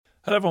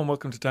Hello everyone,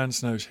 welcome to Dan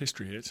Snow's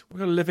History Hit. We've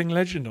got a living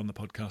legend on the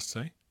podcast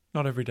today.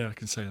 Not every day I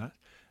can say that.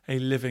 A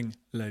living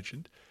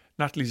legend.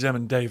 Natalie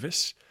Zemon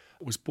Davis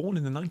was born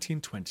in the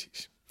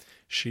 1920s.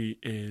 She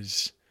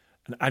is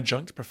an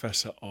adjunct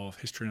professor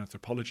of history and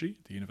anthropology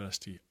at the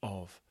University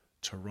of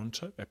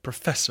Toronto, a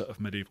professor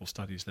of medieval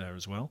studies there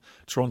as well.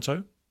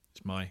 Toronto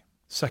is my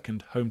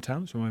second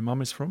hometown. It's where my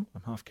mum is from.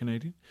 I'm half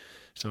Canadian.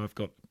 So I've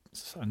got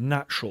a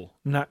natural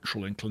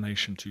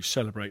inclination to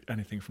celebrate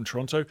anything from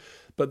Toronto.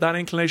 But that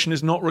inclination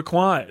is not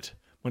required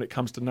when it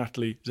comes to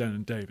Natalie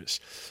Zemon Davis,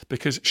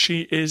 because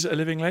she is a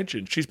living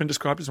legend. She's been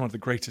described as one of the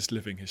greatest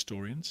living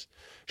historians.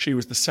 She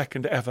was the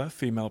second ever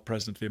female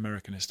president of the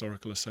American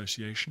Historical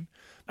Association,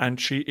 and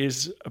she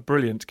is a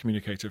brilliant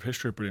communicator of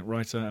history, a brilliant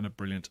writer, and a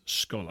brilliant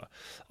scholar.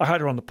 I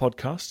had her on the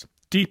podcast,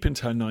 deep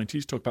into her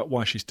 90s, talk about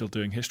why she's still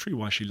doing history,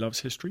 why she loves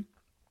history.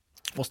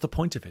 What's the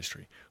point of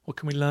history? What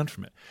can we learn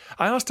from it?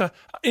 I asked her,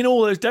 in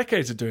all those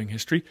decades of doing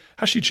history,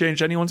 has she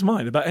changed anyone's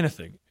mind about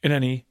anything in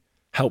any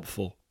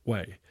helpful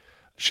way?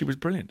 She was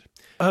brilliant.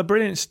 Her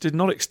brilliance did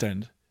not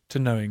extend to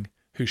knowing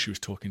who she was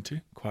talking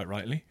to, quite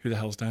rightly. Who the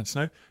hell's Dan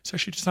Snow? So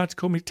she decided to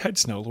call me Ted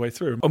Snow all the way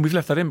through. And we've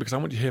left that in because I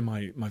want you to hear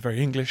my very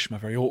English, my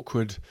very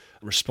awkward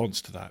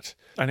response to that.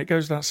 And it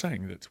goes without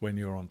saying that when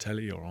you're on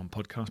telly or on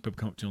podcast, people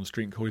come up to you on the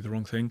street and call you the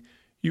wrong thing,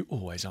 you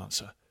always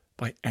answer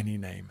by any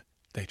name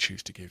they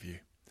choose to give you.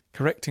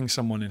 Correcting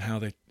someone in how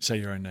they say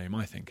your own name,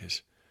 I think,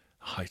 is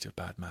a height of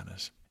bad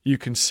manners. You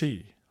can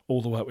see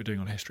all the work we're doing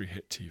on History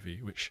Hit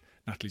TV, which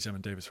Natalie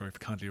Zemon Davis very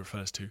kindly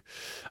refers to.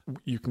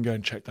 You can go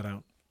and check that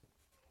out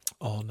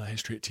on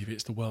History Hit TV.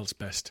 It's the world's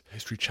best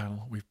history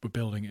channel. We're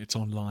building it. It's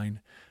online.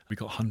 We've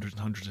got hundreds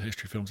and hundreds of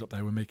history films up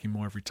there. We're making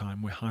more every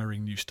time. We're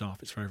hiring new staff.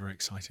 It's very, very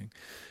exciting.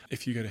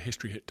 If you go to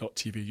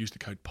historyhit.tv, use the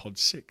code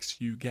POD6,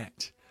 you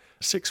get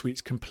 6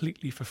 weeks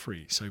completely for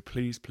free. So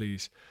please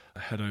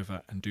head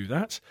over and do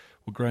that.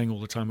 We're growing all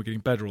the time. We're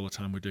getting better all the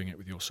time. We're doing it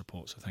with your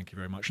support. So thank you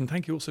very much. And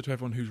thank you also to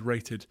everyone who's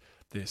rated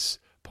this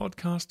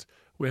podcast.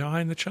 We're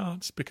high in the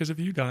charts because of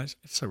you guys.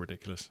 It's so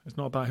ridiculous. It's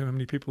not about how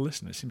many people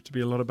listen. It seems to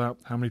be a lot about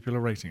how many people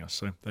are rating us.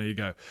 So there you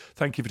go.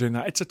 Thank you for doing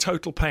that. It's a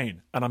total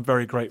pain, and I'm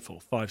very grateful.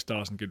 5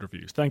 stars and good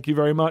reviews. Thank you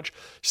very much.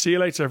 See you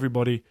later,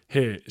 everybody.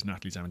 Here is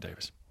Natalie Zemon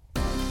Davis.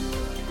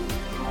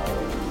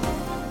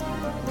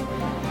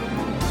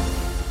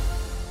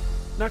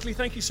 Natalie,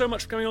 thank you so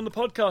much for coming on the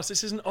podcast.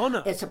 This is an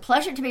honour. It's a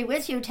pleasure to be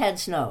with you, Ted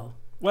Snow.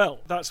 Well,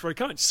 that's very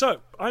kind.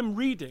 So, I'm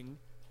reading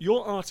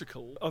your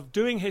article of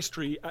doing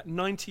history at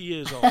 90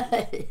 years old.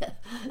 Yeah.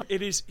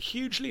 It is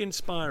hugely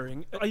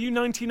inspiring. Are you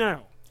 90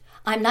 now?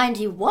 I'm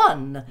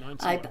 91.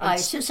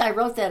 Since I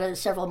wrote that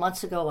several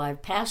months ago,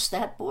 I've passed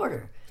that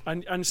border.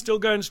 And still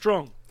going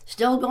strong?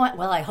 Still going.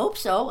 Well, I hope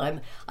so.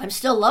 I'm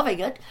still loving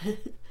it.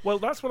 Well,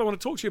 that's what I want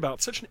to talk to you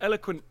about. Such an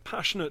eloquent,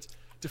 passionate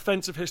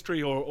defense of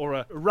history or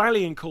a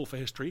rallying call for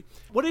history.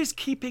 What is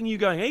keeping you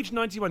going? Age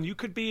 91, you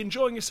could be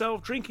enjoying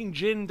yourself, drinking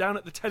gin down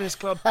at the tennis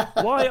club.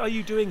 Why are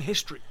you doing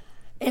history?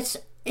 It's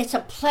a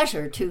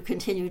pleasure to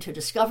continue to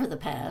discover the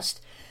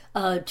past,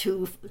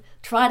 to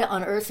try to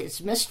unearth its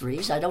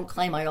mysteries. I don't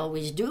claim I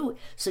always do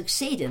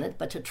succeed in it,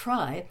 but to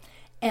try,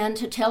 and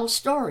to tell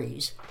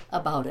stories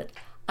about it.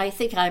 I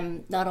think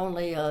I'm not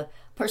only a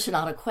person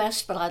on a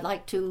quest, but I'd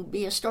like to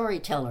be a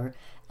storyteller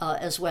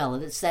as well.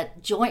 And it's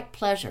that joint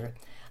pleasure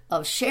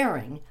of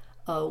sharing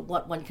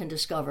what one can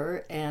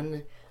discover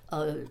and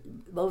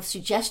both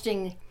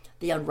suggesting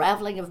the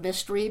unraveling of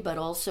mystery, but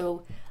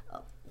also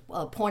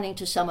pointing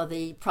to some of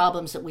the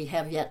problems that we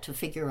have yet to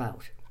figure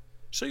out.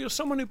 So you're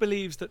someone who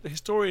believes that the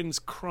historian's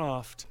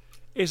craft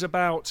is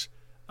about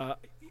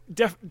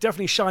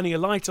definitely shining a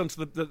light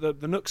onto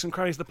the nooks and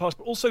crannies of the past,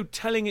 but also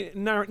telling it.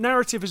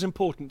 Narrative is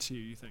important to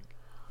you, you think?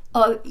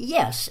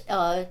 Yes.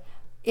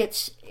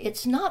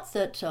 It's not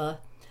that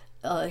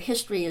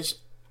history is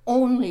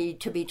only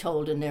to be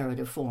told in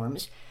narrative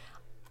forms.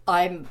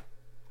 I'm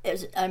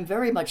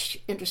very much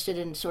interested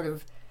in sort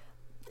of,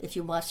 if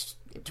you must,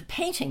 to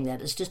painting,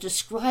 that is, just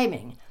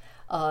describing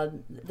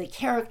the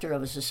character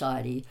of a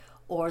society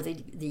or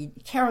the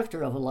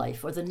character of a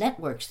life or the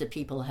networks that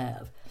people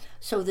have.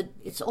 So that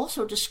it's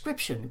also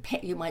description.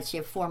 You might say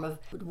a form of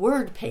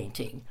word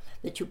painting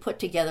that you put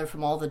together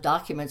from all the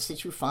documents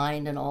that you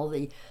find and all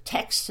the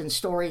texts and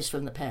stories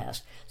from the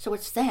past. So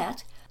it's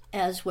that,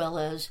 as well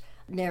as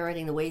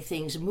narrating the way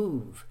things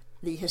move.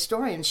 The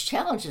historian's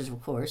challenges, of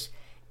course,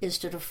 is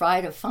to try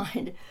to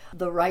find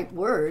the right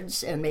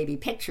words and maybe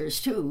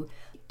pictures too,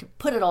 to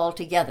put it all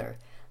together,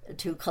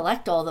 to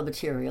collect all the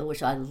material,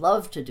 which I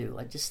love to do.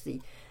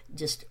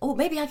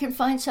 Maybe I can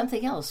find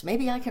something else.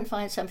 Maybe I can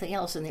find something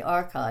else in the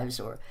archives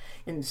or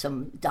in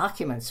some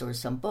documents or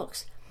some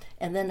books.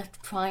 And then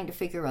trying to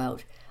figure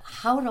out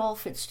how it all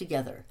fits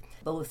together,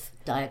 both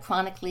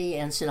diachronically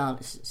and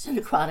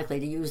synchronically,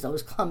 to use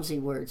those clumsy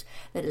words.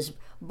 That is,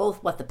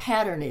 both what the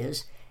pattern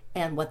is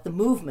and what the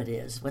movement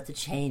is, what the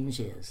change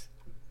is.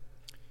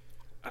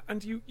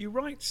 And you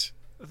write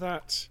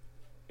that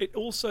it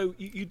also,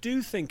 you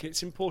do think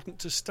it's important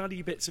to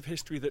study bits of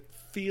history that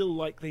feel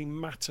like they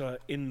matter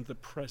in the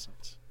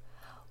present.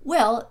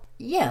 Well,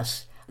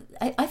 yes.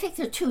 I think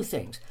there are two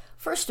things.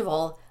 First of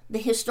all, the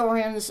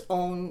historian's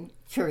own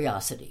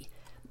curiosity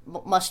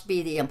must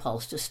be the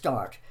impulse to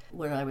start.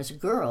 When I was a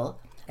girl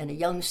and a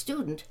young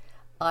student,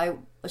 I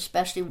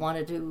especially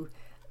wanted to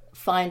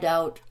find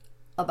out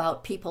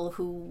about people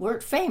who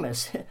weren't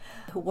famous,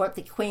 who weren't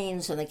the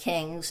queens and the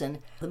kings and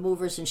the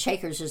movers and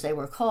shakers, as they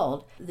were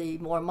called, the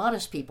more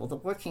modest people, the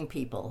working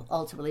people,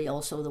 ultimately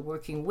also the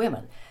working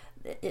women.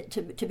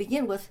 To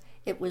begin with,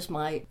 it was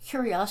my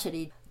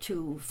curiosity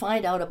to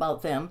find out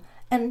about them.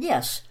 And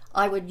yes,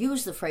 I would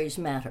use the phrase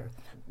matter,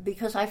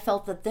 because I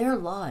felt that their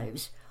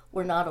lives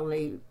were not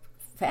only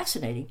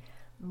fascinating,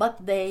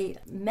 but they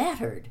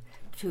mattered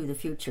to the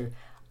future.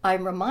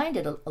 I'm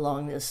reminded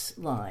along this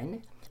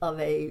line of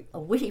a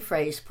witty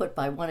phrase put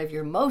by one of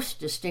your most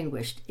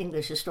distinguished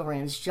English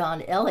historians,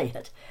 John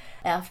Eliot,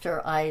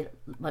 after I,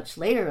 much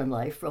later in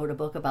life, wrote a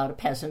book about a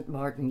peasant,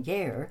 Martin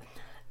Guerre,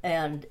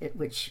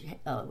 which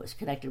was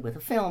connected with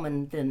a film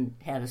and then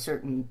had a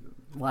certain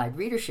wide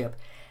readership.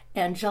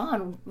 And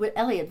John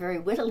Eliot very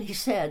wittily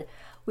said,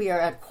 "We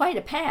are at quite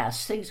a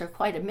pass, things are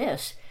quite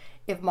amiss,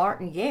 if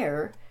Martin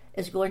Guerre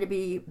is going to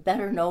be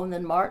better known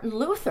than Martin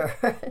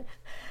Luther."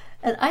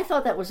 And I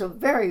thought that was a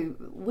very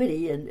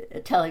witty and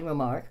telling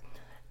remark.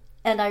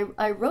 And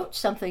I wrote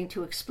something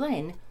to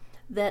explain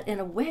that, in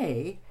a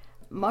way,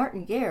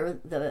 Martin Guerre,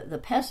 the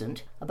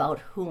peasant, about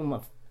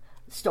whom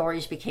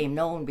stories became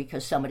known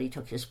because somebody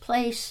took his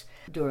place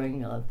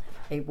during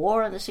a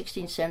war in the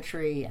 16th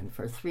century, and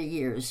for 3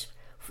 years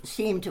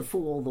seemed to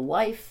fool the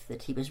wife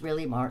that he was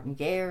really Martin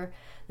Guerre,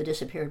 the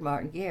disappeared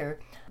Martin Guerre,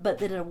 but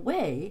that in a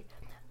way,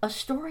 a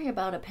story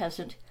about a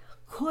peasant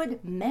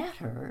could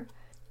matter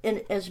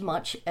in as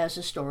much as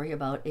a story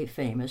about a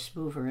famous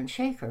mover and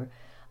shaker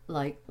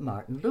like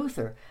Martin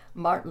Luther.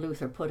 Martin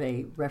Luther put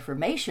a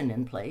reformation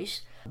in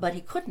place, but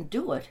he couldn't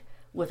do it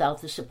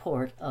without the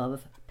support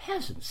of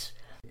peasants.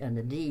 And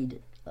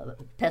indeed,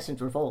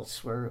 peasant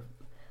revolts were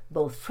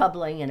both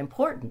troubling and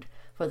important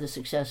for the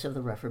success of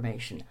the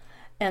Reformation.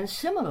 And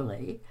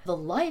similarly, the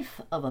life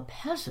of a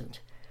peasant,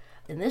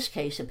 in this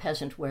case a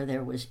peasant where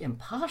there was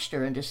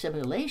imposture and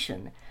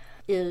dissimulation,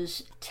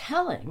 is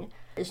telling,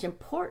 is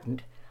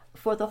important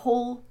for the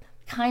whole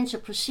kinds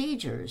of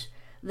procedures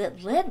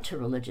that led to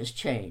religious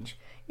change.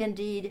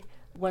 Indeed,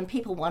 when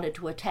people wanted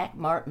to attack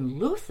Martin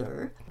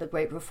Luther, the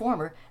great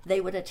reformer,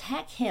 they would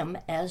attack him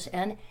as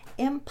an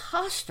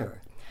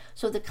impostor.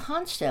 So the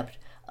concept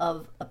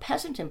of a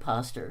peasant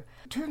impostor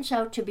turns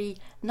out to be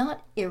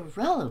not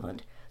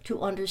irrelevant to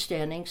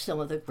understanding some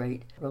of the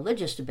great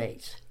religious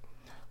debates.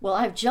 Well,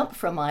 I've jumped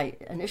from my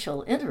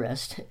initial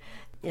interest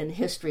in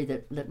history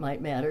that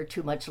might matter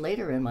too much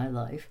later in my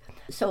life.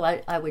 So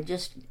I would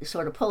just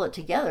sort of pull it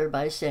together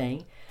by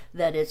saying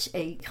that it's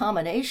a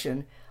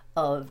combination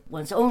of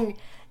one's own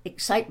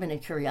excitement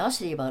and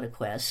curiosity about a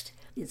quest.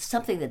 It's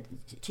something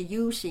that to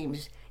you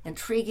seems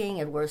intriguing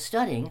and worth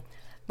studying,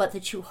 but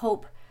that you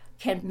hope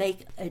can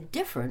make a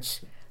difference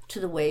to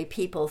the way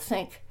people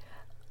think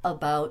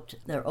about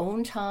their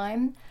own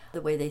time,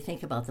 the way they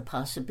think about the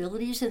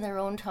possibilities in their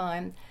own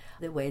time,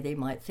 the way they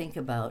might think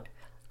about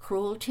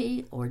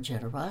cruelty or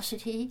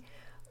generosity,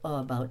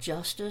 about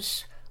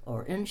justice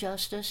or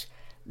injustice,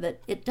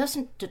 that it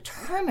doesn't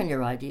determine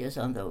your ideas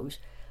on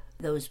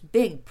those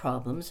big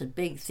problems and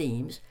big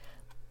themes,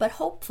 but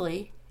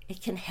hopefully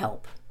it can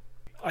help.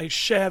 I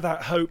share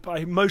that hope.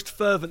 I most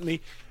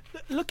fervently,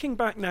 looking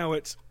back now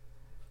at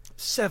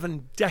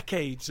 7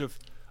 decades of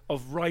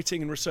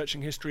writing and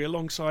researching history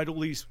alongside all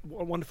these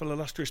wonderful,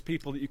 illustrious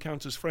people that you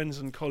count as friends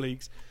and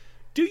colleagues,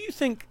 do you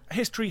think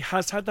history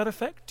has had that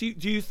effect?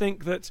 Do you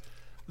think that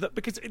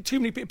because too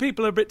many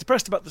people are a bit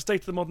depressed about the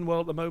state of the modern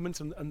world at the moment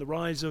and the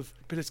rise of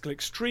political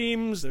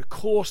extremes, the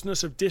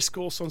coarseness of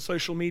discourse on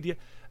social media,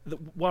 the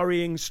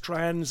worrying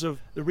strands of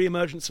the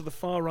re-emergence of the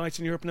far right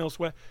in Europe and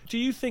elsewhere. Do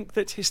you think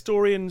that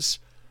historians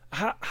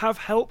have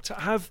helped,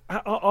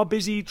 are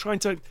busy trying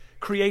to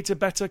create a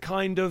better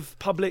kind of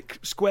public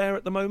square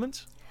at the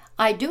moment?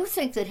 I do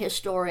think that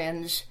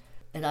historians,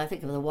 and I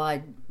think of the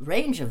wide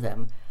range of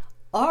them,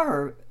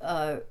 are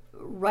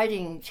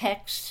writing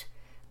texts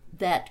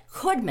that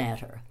could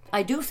matter.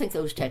 I do think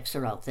those texts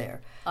are out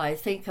there. I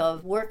think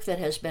of work that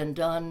has been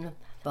done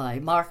by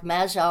Mark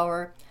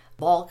Mazauer,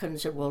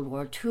 Balkans in World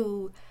War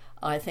II.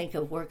 I think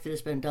of work that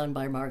has been done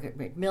by Margaret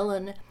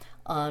Macmillan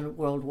on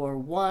World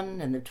War I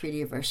and the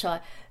Treaty of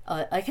Versailles.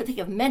 I can think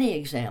of many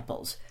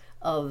examples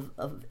of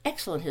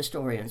excellent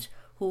historians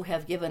who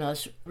have given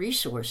us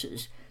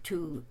resources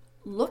to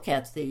look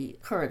at the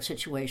current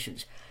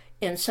situations.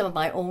 In some of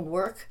my own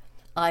work,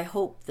 I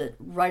hope that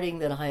writing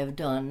that I have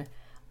done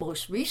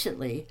most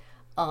recently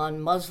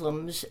on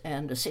Muslims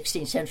and a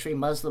 16th century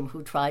Muslim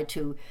who tried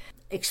to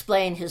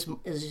explain his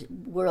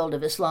world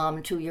of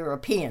Islam to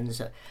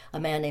Europeans, a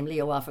man named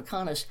Leo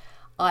Africanus,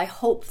 I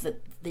hope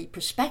that the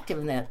perspective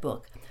in that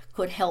book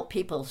could help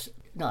people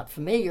not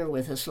familiar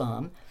with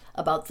Islam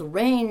about the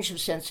range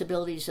of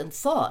sensibilities and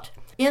thought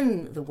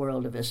in the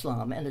world of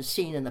Islam and is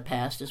seen in the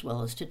past as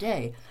well as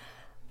today.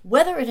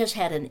 Whether it has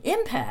had an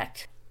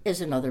impact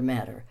is another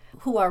matter.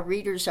 Who our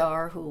readers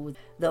are, who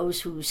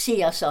those who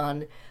see us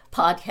on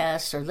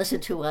podcasts or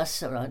listen to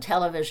us or on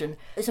television,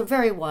 is a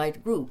very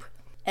wide group.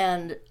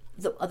 And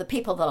the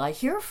people that I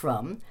hear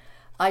from,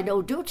 I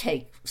know do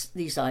take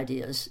these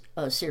ideas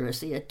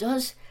seriously. It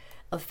does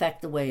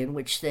affect the way in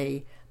which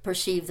they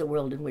perceive the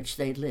world in which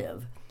they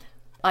live.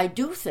 I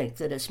do think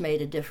that it's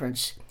made a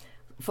difference,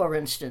 for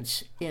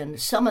instance, in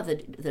some of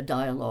the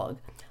dialogue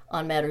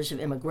on matters of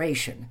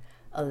immigration.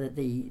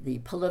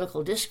 The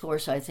political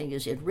discourse, I think,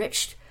 is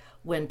enriched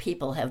when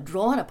people have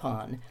drawn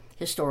upon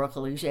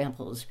historical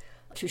examples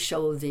to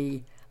show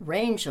the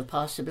range of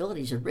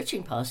possibilities,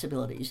 enriching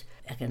possibilities,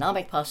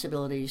 economic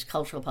possibilities,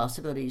 cultural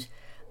possibilities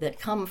that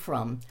come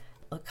from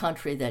a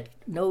country that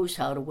knows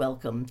how to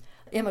welcome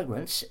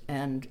immigrants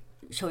and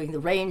showing the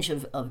range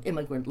of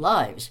immigrant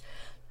lives.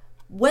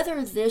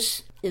 Whether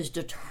this is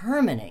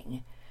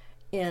determining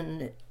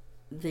in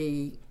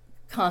the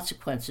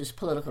consequences,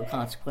 political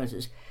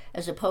consequences,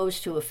 as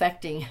opposed to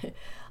affecting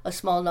a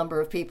small number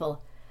of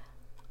people,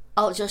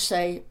 I'll just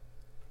say,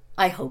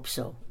 I hope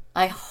so.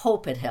 I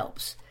hope it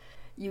helps.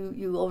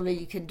 You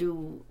only can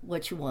do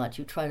what you want.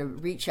 You try to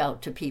reach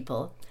out to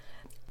people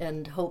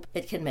and hope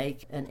it can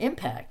make an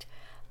impact.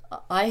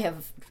 I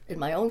have, in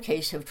my own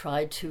case, have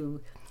tried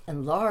to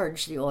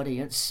enlarge the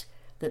audience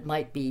that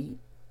might be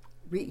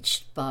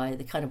reached by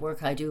the kind of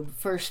work I do.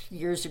 First,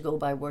 years ago,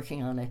 by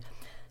working on a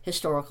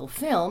historical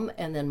film,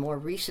 and then more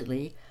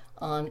recently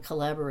on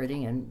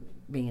collaborating and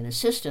being an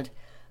assistant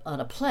on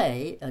a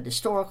play, an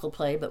historical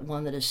play, but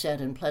one that is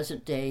set in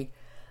present-day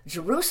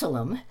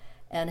Jerusalem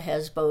and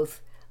has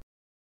both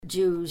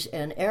Jews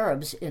and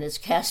Arabs in its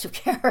cast of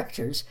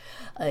characters,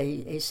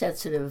 a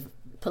sensitive,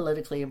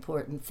 politically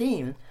important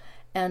theme.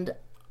 And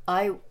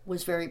I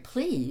was very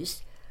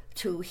pleased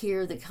to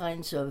hear the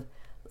kinds of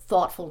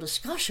thoughtful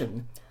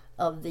discussion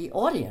of the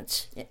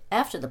audience.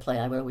 After the play,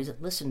 I would always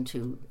listen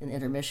to an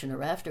intermission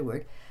or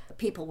afterward.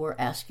 People were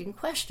asking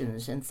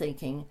questions and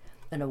thinking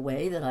in a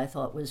way that I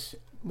thought was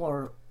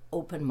more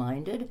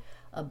open-minded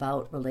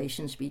about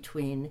relations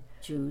between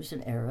Jews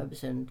and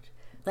Arabs, and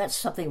that's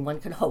something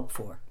one can hope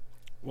for.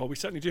 Well, we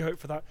certainly do hope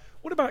for that.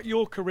 What about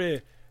your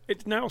career?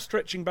 It's now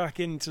stretching back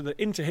into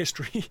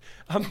history.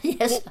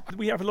 Yes.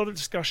 We have a lot of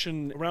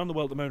discussion around the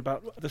world at the moment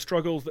about the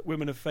struggles that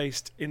women have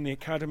faced in the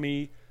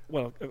academy,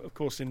 well, of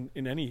course, in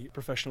any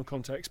professional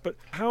context. But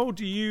how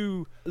do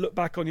you look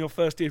back on your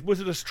first year?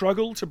 Was it a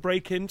struggle to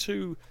break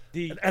into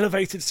the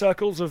elevated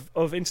circles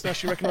of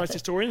internationally recognised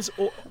historians?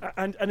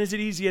 And is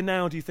it easier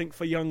now, do you think,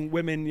 for young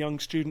women, young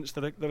students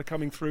that are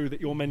coming through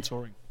that you're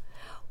mentoring?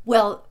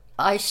 Well,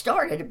 I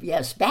started,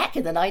 yes, back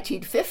in the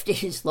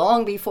 1950s,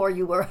 long before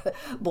you were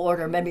born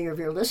or many of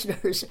your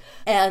listeners.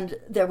 And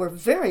there were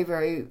very,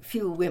 very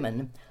few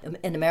women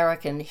in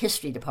American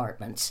history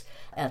departments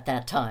at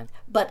that time.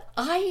 But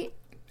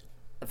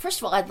first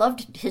of all, I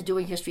loved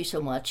doing history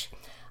so much,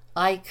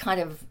 I kind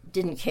of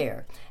didn't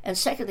care. And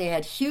secondly, I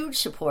had huge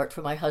support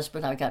from my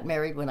husband. I got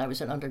married when I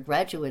was an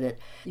undergraduate at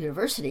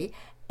university,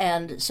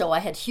 and so I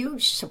had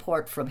huge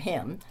support from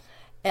him.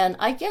 And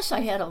I guess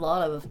I had a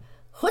lot of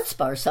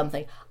chutzpah or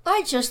something.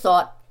 I just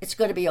thought it's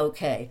going to be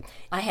okay.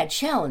 I had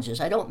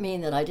challenges. I don't mean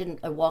that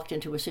I walked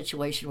into a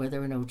situation where there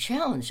were no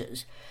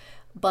challenges,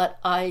 but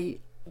I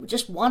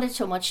just wanted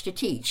so much to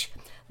teach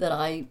that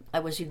I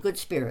was in good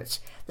spirits.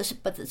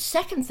 But the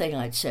second thing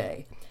I'd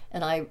say,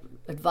 and I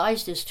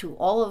advise this to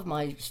all of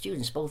my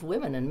students, both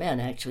women and men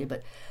actually,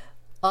 but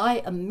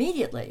I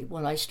immediately,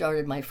 when I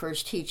started my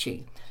first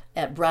teaching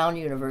at Brown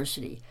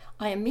University,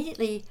 I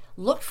immediately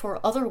looked for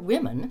other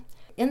women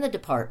in the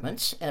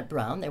departments at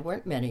Brown. There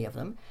weren't many of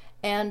them,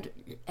 and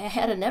I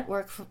had a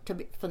network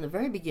from the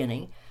very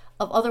beginning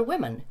of other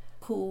women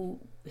who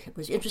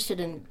was interested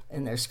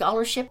in their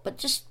scholarship, but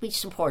just we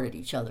supported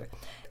each other.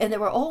 And there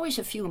were always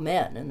a few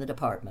men in the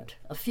department,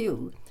 a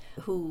few,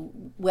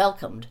 who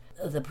welcomed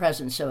the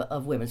presence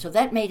of women. So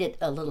that made it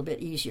a little bit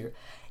easier.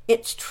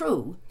 It's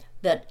true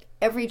that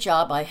every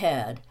job I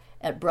had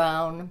at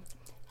Brown,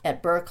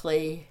 at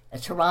Berkeley,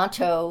 at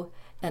Toronto,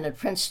 and at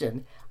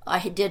Princeton,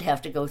 I did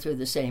have to go through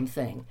the same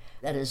thing.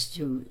 That is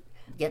to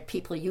get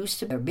people used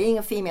to being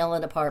a female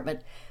in a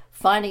department,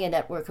 finding a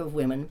network of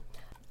women,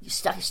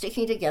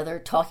 sticking together,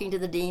 talking to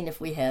the dean if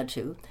we had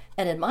to.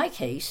 And in my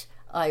case,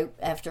 I,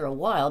 after a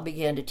while,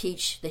 began to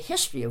teach the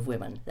history of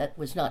women. That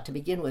was not to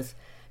begin with.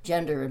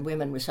 Gender and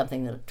women was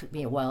something that it took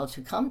me a while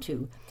to come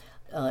to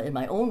in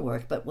my own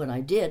work. But when I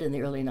did in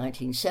the early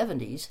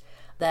 1970s,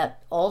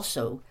 that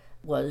also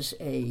was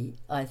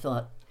I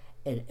thought,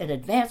 an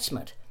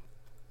advancement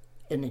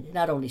in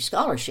not only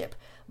scholarship,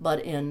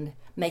 but in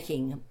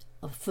making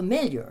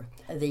familiar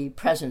the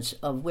presence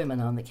of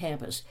women on the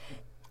campus.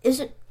 Is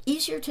it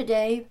easier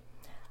today?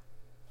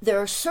 There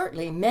are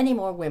certainly many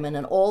more women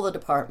in all the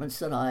departments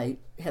that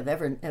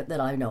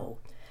I know.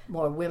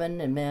 More women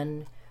and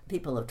men,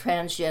 people of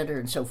transgender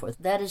and so forth.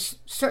 That is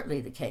certainly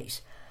the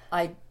case.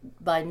 I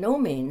by no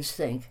means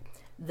think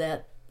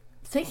that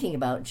thinking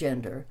about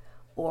gender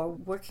or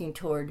working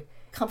toward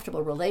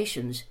comfortable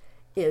relations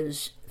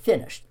is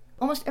finished.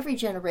 Almost every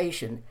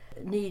generation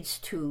needs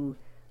to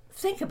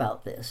think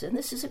about this, and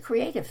this is a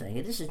creative thing.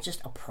 It isn't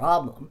just a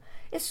problem.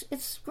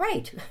 It's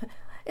great.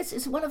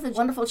 It's one of the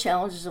wonderful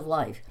challenges of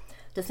life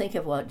to think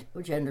of what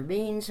gender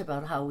means,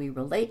 about how we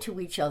relate to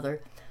each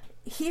other.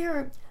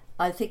 Here,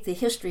 I think the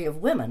history of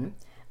women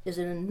is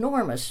an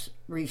enormous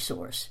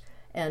resource.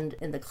 And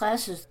in the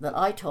classes that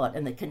I taught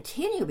and that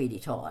continue to be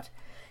taught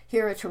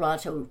here at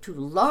Toronto to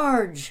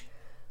large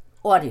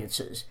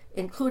audiences,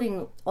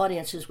 including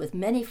audiences with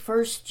many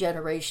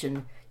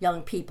first-generation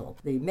young people,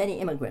 the many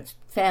immigrants,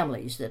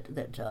 families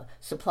that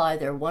supply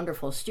their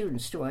wonderful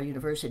students to our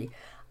university,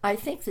 I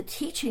think that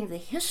teaching the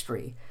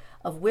history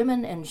of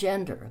women and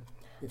gender,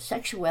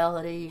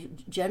 sexuality,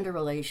 gender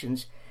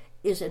relations,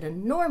 is an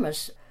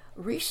enormous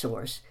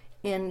resource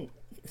in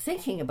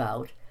thinking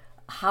about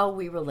how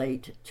we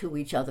relate to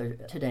each other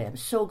today. I'm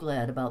so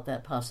glad about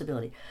that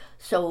possibility.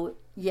 So,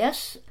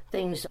 yes,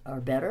 things are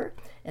better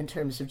in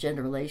terms of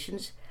gender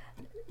relations.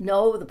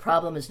 No, the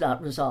problem is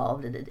not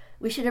resolved.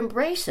 We should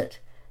embrace it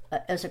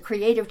as a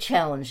creative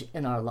challenge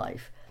in our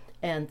life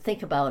and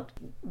think about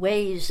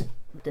ways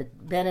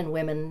that men and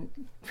women,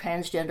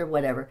 transgender,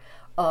 whatever,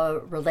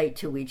 relate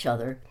to each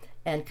other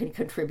and can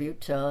contribute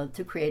to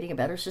creating a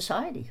better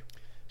society.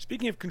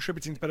 Speaking of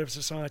contributing to better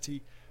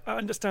society, I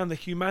understand the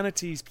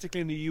humanities,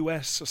 particularly in the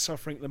US, are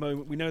suffering at the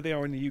moment. We know they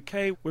are in the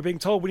UK. We're being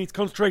told we need to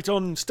concentrate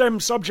on STEM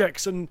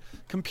subjects and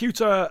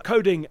computer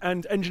coding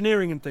and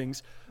engineering and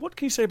things. What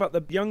can you say about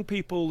the young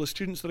people, the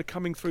students that are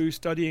coming through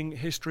studying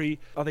history?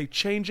 Are they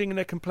changing in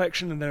their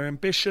complexion and their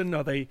ambition?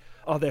 Are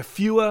there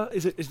fewer?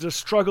 Is it a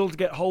struggle to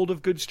get hold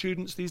of good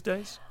students these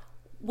days?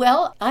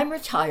 Well, I'm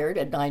retired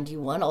at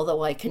 91,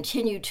 although I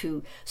continue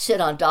to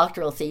sit on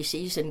doctoral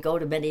theses and go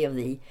to many of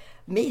the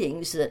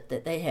meetings that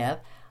they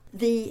have.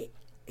 The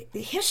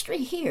history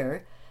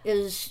here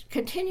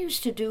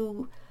continues to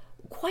do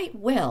quite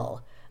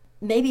well,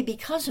 maybe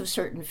because of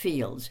certain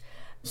fields,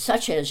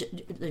 such as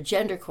the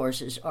gender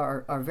courses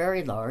are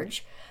very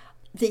large.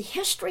 The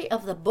history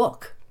of the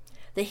book,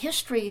 the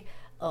history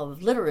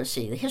of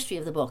literacy, the history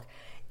of the book,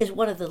 is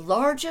one of the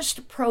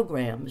largest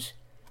programs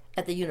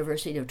at the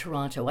University of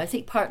Toronto. I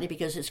think partly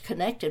because it's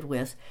connected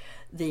with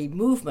the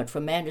movement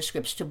from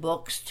manuscripts to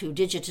books to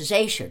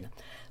digitization,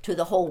 to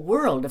the whole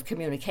world of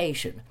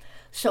communication.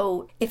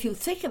 So if you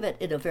think of it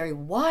in a very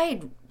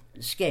wide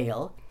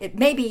scale, it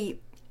may be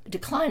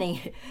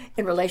declining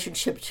in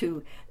relationship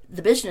to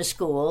the business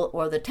school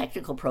or the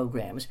technical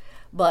programs,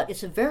 but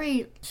it's a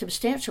very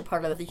substantial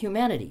part of the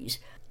humanities.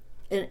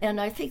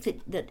 And I think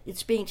that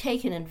it's being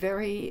taken in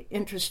very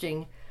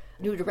interesting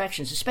new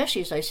directions,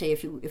 especially, as I say,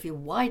 if you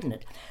widen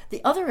it.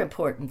 The other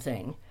important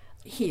thing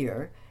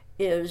here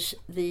is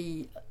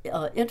the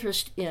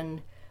interest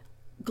in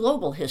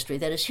global history,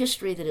 that is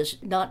history that is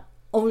not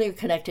only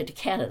connected to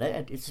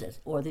Canada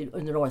or the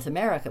North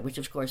America, which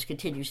of course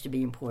continues to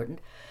be important,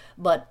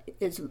 but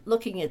is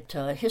looking at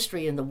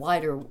history in the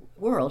wider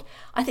world.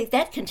 I think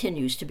that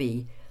continues to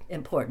be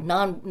important,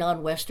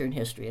 non-Western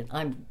history, and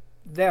I'm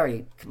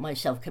very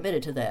myself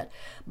committed to that.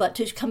 But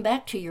to come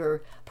back to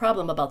your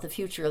problem about the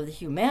future of the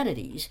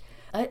humanities,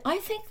 I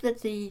think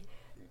that the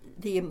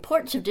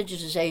importance of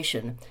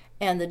digitization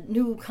and the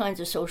new kinds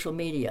of social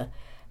media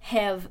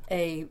have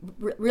a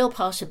real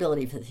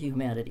possibility for the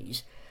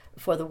humanities,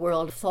 for the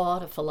world of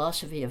thought, of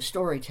philosophy, of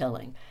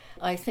storytelling.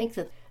 I think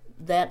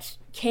that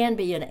can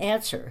be an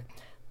answer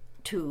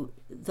to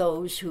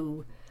those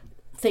who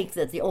think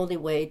that the only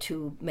way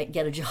to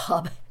get a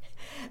job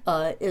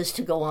is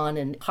to go on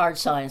in hard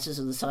sciences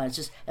and the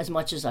sciences, as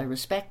much as I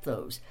respect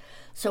those.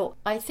 So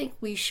I think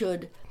we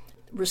should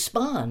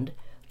respond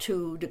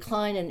to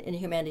decline in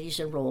humanities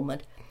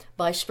enrollment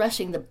by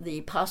stressing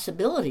the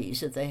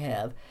possibilities that they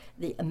have,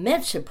 the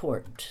immense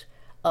importance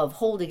of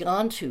holding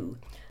on to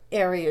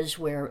areas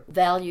where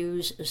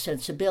values,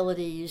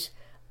 sensibilities,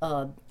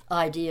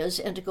 ideas,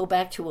 and to go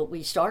back to what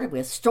we started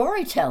with,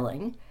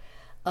 storytelling,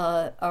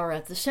 are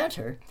at the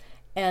center,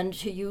 and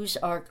to use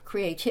our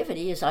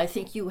creativity, as I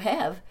think you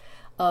have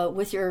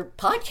with your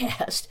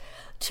podcast,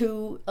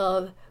 to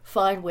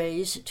find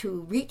ways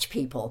to reach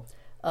people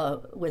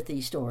with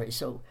these stories.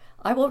 So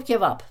I won't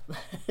give up.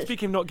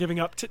 Speaking of not giving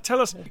up, tell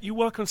us, you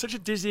work on such a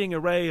dizzying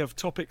array of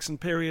topics and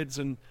periods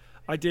and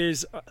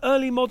ideas.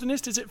 Early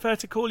modernist, is it fair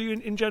to call you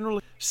in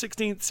general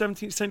 16th,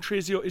 17th century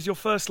is your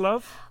first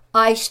love?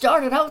 I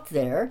started out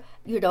there.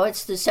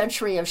 It's the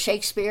century of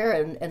Shakespeare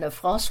and of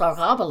François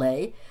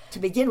Rabelais. To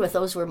begin with,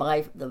 those were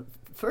the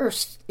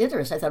first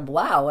interests. I thought,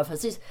 wow, if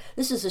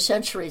this is a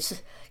century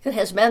that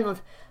has men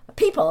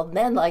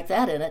like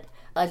that in it.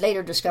 I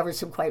later discovered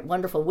some quite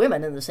wonderful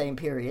women in the same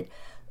period.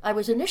 I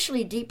was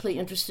initially deeply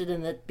interested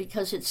in it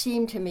because it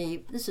seemed to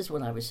me, this is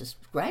when I was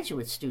a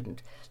graduate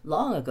student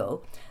long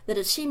ago, that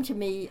it seemed to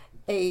me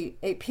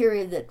a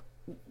period that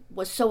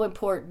was so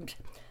important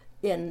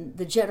in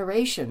the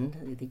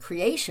generation, the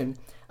creation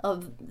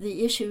of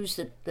the issues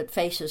that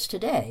face us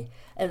today.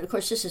 And of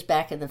course, this is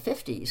back in the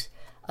 50s.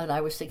 And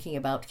I was thinking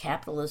about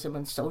capitalism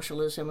and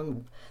socialism,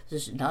 and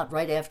this is not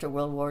right after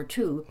World War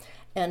II,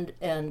 and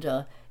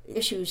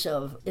issues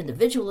of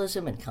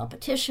individualism and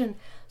competition.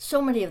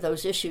 So many of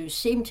those issues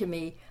seem to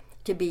me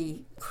to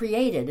be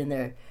created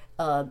in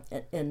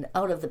and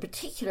out of the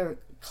particular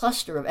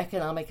cluster of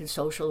economic and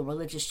social and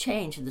religious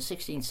change in the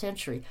 16th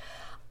century,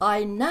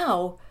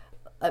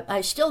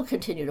 I still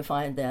continue to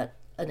find that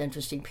an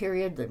interesting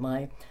period. That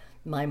my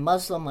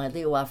Muslim, my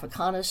Leo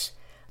Africanus,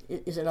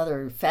 is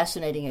another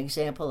fascinating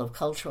example of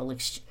cultural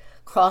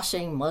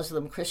crossing,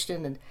 Muslim,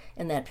 Christian,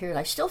 in that period.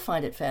 I still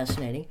find it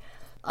fascinating.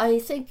 I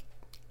think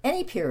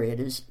any period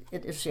is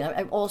interesting.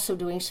 I'm also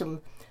doing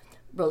some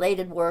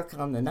related work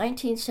on the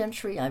 19th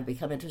century. I've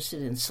become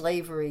interested in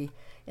slavery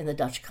in the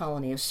Dutch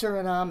colony of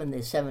Suriname in the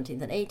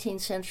 17th and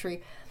 18th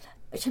century.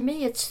 To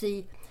me, it's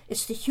the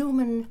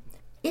human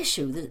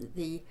issue,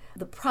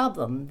 the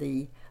problem,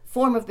 the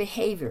form of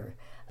behavior.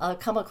 I'll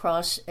come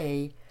across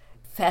a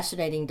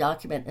fascinating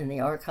document in the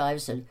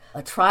archives,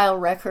 a trial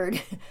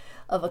record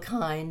of a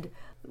kind.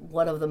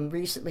 One of them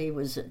recently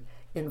was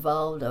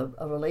involved a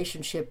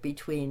relationship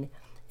between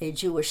a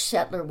Jewish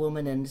settler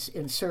woman in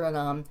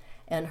Suriname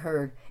and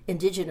her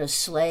indigenous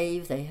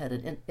slave. They had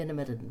an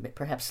intimate and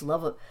perhaps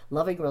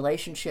loving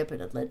relationship,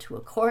 and it led to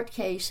a court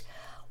case.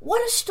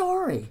 What a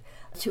story!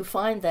 To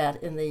find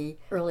that in the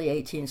early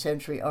 18th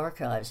century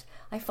archives,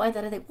 I find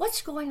that I think,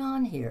 what's going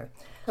on here?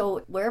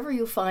 So wherever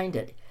you find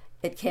it,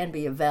 it can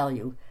be of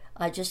value.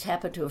 I just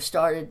happen to have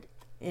started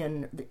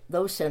in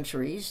those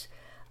centuries.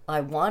 I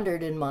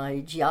wandered in my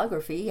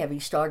geography, having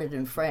started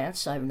in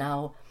France. I'm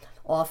now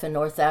off in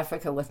North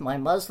Africa with my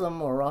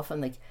Muslim, or off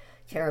in the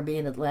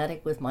Caribbean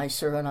Atlantic with my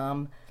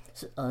Suriname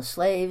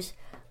slaves.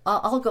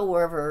 I'll go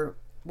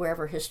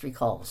wherever history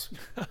calls.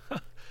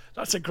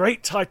 That's a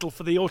great title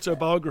for the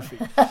autobiography.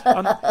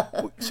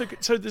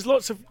 So there's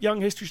lots of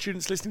young history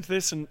students listening to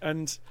this,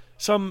 and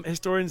some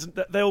historians,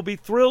 that they'll be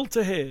thrilled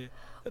to hear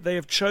that they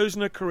have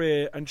chosen a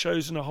career and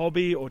chosen a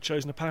hobby or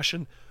chosen a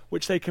passion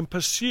which they can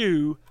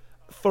pursue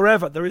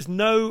forever. There is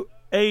no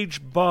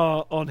age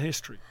bar on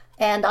history.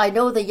 And I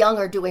know the young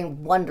are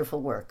doing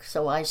wonderful work,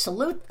 so I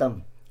salute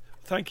them.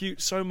 Thank you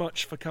so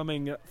much for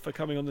coming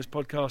on this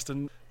podcast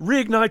and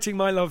reigniting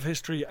my love of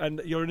history,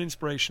 and you're an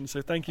inspiration.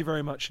 So thank you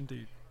very much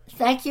indeed.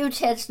 Thank you,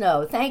 Ted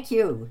Snow. Thank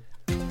you.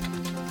 I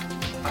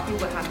feel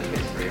the hand of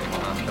history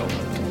upon our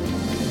shoulders.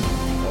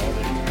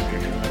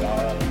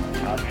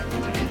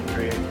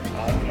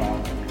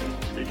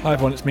 Hi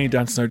everyone, it's me,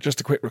 Dan Snow.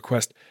 Just a quick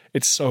request.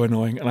 It's so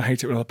annoying, and I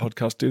hate it when other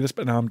podcasts do this,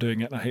 but now I'm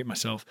doing it and I hate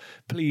myself.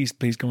 Please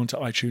go onto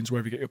iTunes,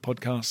 wherever you get your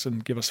podcasts,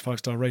 and give us a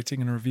 5-star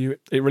rating and a review.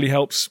 It really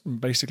helps,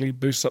 basically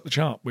boosts up the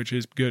chart, which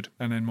is good,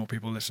 and then more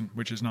people listen,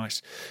 which is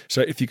nice.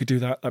 So if you could do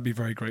that, I'd be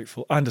very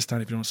grateful. I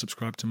understand if you don't want to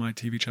subscribe to my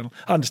TV channel.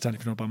 I understand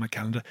if you don't buy my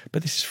calendar,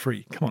 but this is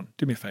free. Come on,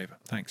 do me a favour.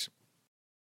 Thanks.